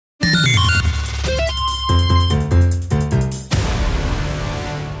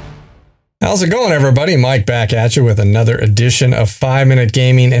How's it going, everybody? Mike back at you with another edition of 5 Minute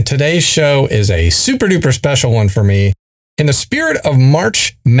Gaming, and today's show is a super duper special one for me. In the spirit of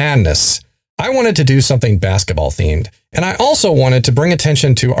March Madness, I wanted to do something basketball themed, and I also wanted to bring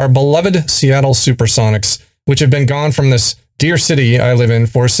attention to our beloved Seattle Supersonics, which have been gone from this dear city I live in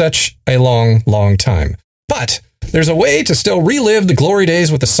for such a long, long time. But there's a way to still relive the glory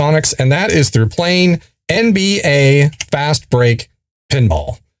days with the Sonics, and that is through playing NBA Fast Break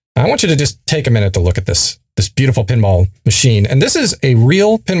Pinball. I want you to just take a minute to look at this beautiful pinball machine. And this is a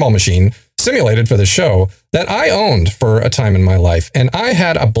real pinball machine simulated for the show that I owned for a time in my life. And I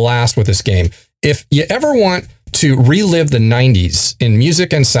had a blast with this game. If you ever want to relive the 90s in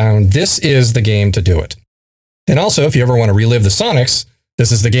music and sound, this is the game to do it. And also, if you ever want to relive the Sonics,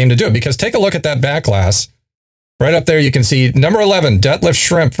 this is the game to do it. Because take a look at that back glass. Right up there, you can see number 11, Detlef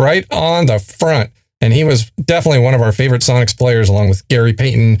Schrempf, right on the front. And he was definitely one of our favorite Sonics players, along with Gary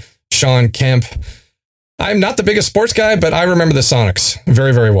Payton, Sean Kemp. I'm not the biggest sports guy, but I remember the Sonics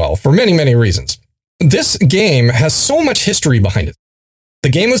very, very well for many, many reasons. This game has so much history behind it.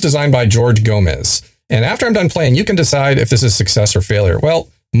 The game was designed by George Gomez. And after I'm done playing, you can decide if this is success or failure. Well,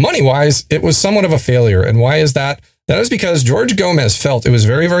 money-wise, it was somewhat of a failure. And why is that? That is because George Gomez felt it was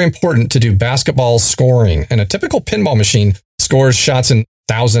very, very important to do basketball scoring. And a typical pinball machine scores shots in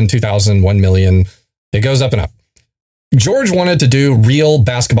 1,000, 2,000, 1 million. It goes up and up. George wanted to do real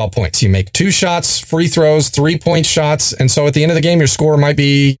basketball points. You make 2 shots, free throws, 3-point shots. And so at the end of the game, your score might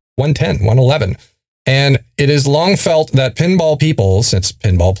be 110, 111. And it is long felt that pinball people, since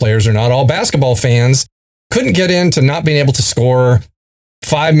pinball players are not all basketball fans, couldn't get into not being able to score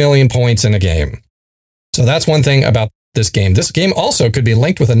 5 million points in a game. So that's one thing about this game. This game also could be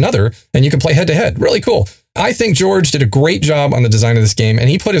linked with another, and you can play head to head. Really cool. I think George did a great job on the design of this game, and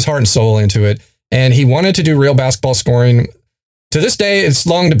he put his heart and soul into it. And he wanted to do real basketball scoring. To this day, it's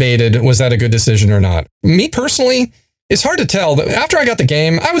long debated, was that a good decision or not? Me personally, it's hard to tell. After I got the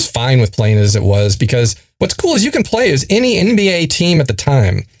game, I was fine with playing it as it was, because what's cool is you can play as any NBA team at the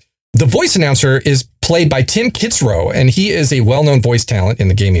time. The voice announcer is played by Tim Kitzrow, and he is a well-known voice talent in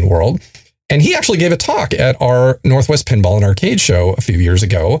the gaming world. And he actually gave a talk at our Northwest Pinball and Arcade show a few years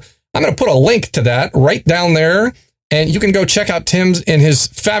ago. I'm going to put a link to that right down there. And you can go check out Tim's in his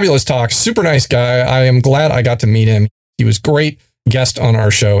fabulous talk. Super nice guy. I am glad I got to meet him. He was a great guest on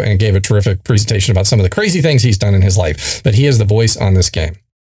our show and gave a terrific presentation about some of the crazy things he's done in his life. But he is the voice on this game.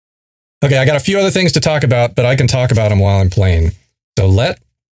 Okay, I got a few other things to talk about, but I can talk about them while I'm playing. So let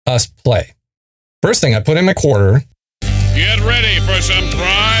us play. First thing, I put in my quarter. Get ready for some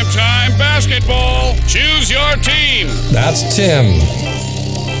primetime basketball. Choose your team. That's Tim.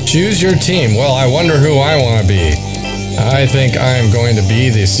 Choose your team. Well, I wonder who I want to be. I think I'm going to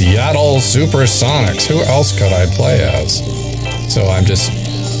be the Seattle Supersonics. Who else could I play as? So I'm just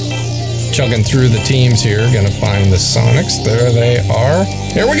chugging through the teams here. Gonna find the Sonics. There they are.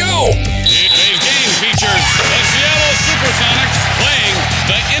 Here we go! Today's game features the Seattle Supersonics playing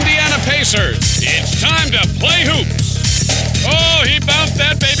the Indiana Pacers. It's time to play hoops. Oh, he bounced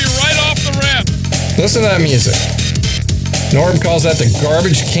that baby right off the rim. Listen to that music. Norb calls that the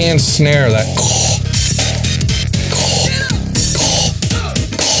garbage can snare, that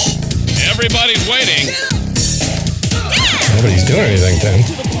Everybody's waiting. Nobody's doing anything, Tim.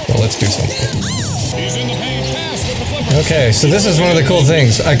 Well, let's do something. Okay, so this is one of the cool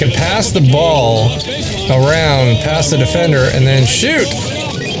things. I can pass the ball around, past the defender, and then shoot.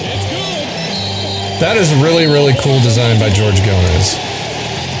 That is really, really cool design by George Gomez.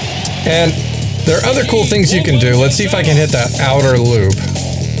 And there are other cool things you can do. Let's see if I can hit that outer loop.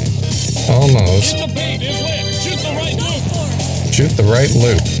 Almost. Shoot the right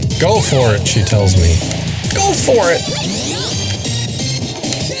loop. Go for it, she tells me. Go for it!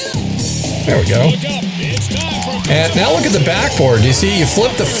 There we go. And now look at the backboard. You see, you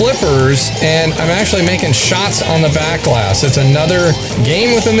flip the flippers, and I'm actually making shots on the back glass. It's another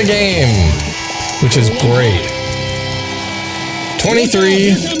game within the game, which is great.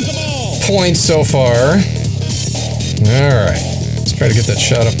 23 points so far. All right. Let's try to get that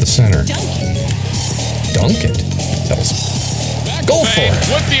shot up the center. Dunk it, tells me. Go for it.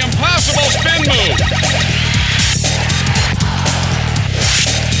 With the impossible spin move.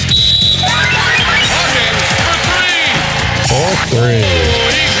 Hawkins for 3. 4-3. Oh,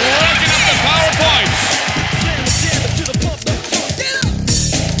 he's racking up the power points.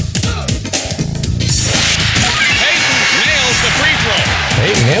 Peyton nails the free throw.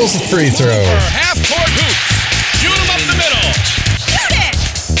 Peyton nails the free throw. For half-court hoops. Shoot him up the middle.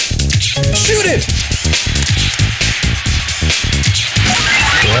 Shoot it!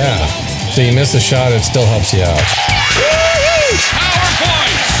 Yeah. So you miss a shot, it still helps you out. Power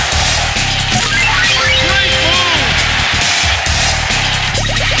points.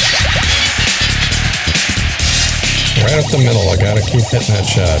 right up the middle. I gotta keep hitting that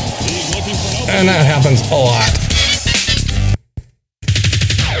shot. And that happens a lot.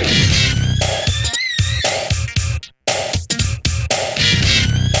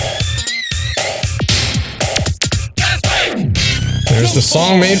 There's the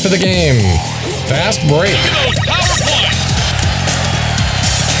song made for the game. Fast break.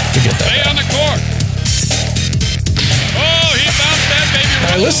 To get that back. On the court. Oh, he bounced that baby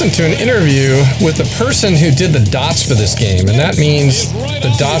right. I listened to an interview with the person who did the dots for this game, and that means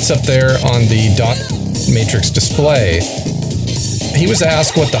the dots up there on the dot matrix display. He was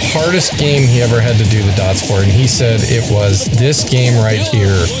asked what the hardest game he ever had to do the dots for, and he said it was this game right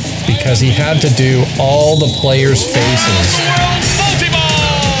here, because he had to do all the players' faces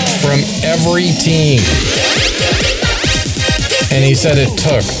from every team. And he said it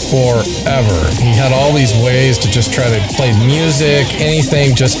took forever. He had all these ways to just try to play music,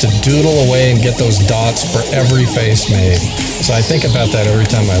 anything, just to doodle away and get those dots for every face made. So I think about that every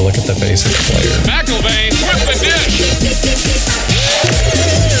time I look at the face of the player. McIlvain with the dish.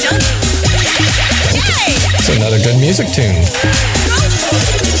 It's another good music tune.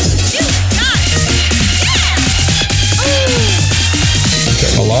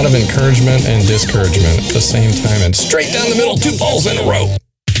 Getting a lot of encouragement and discouragement at the same time, and straight down the middle, 2 balls in a row.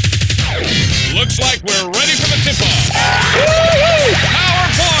 Looks like we're ready for the tip-off. Power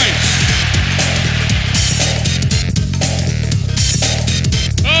points.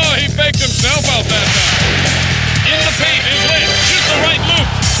 Oh, he faked himself out that time. In the paint is lit. Shoot the right loop.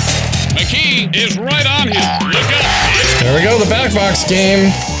 McKee is right on him. Look up. There we go, the back box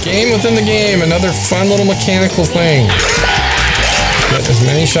game. Game within the game. Another fun little mechanical thing. Get as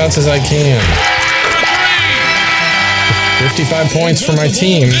many shots as I can. 55 points for my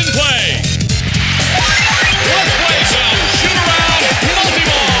team. In play. Let's play some shoot-around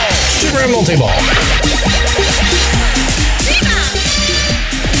multi-ball. Shoot-around multi-ball.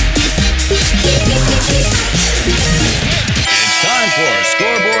 It's time for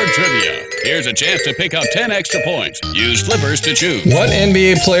scoreboard trivia. Here's a chance to pick up 10 extra points. Use flippers to choose. What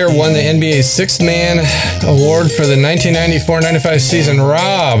NBA player won the NBA Sixth Man Award for the 1994-95 season?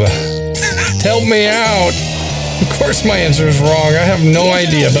 Rob, help me out. Of course my answer is wrong. I have no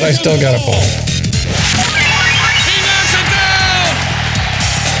idea, but I still got a point. He knocks it down!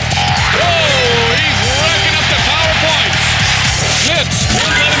 Whoa, he's racking up the power points. Hits.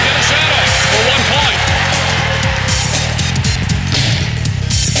 Won't let him get a shot off for 1 point.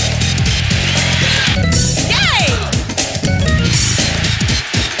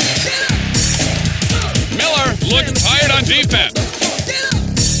 Looks tired on defense.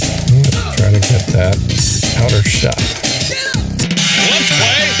 Try to get that outer shot. Let's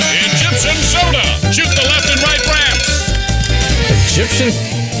play Egyptian soda. Shoot the left and right ramps. Egyptian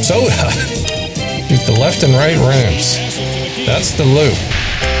soda. Shoot the left and right ramps. That's the loop.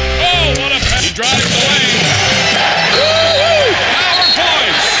 Oh, what a pass. He drives the lane. Power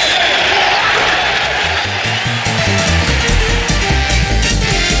points.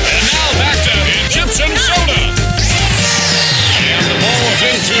 And now back to Egyptian soda.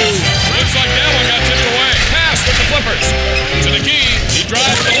 Looks like that one got tipped away. Pass with the flippers. To the key. He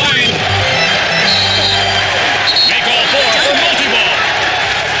drives the lane. Make all 4 for multi-ball.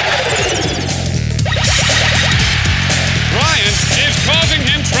 Ryan is causing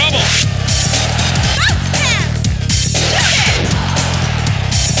him trouble.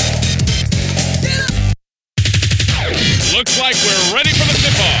 Looks like we're ready for the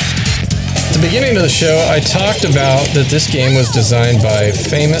tip-off. At the beginning of the show, I talked about that this game was designed by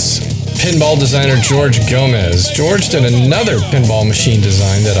famous pinball designer George Gomez. George did another pinball machine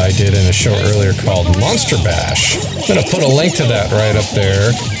design that I did in a show earlier called Monster Bash. I'm going to put a link to that right up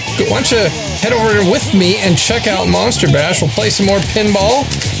there. Why don't you head over with me and check out Monster Bash. We'll play some more pinball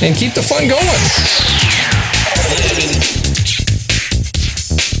and keep the fun going.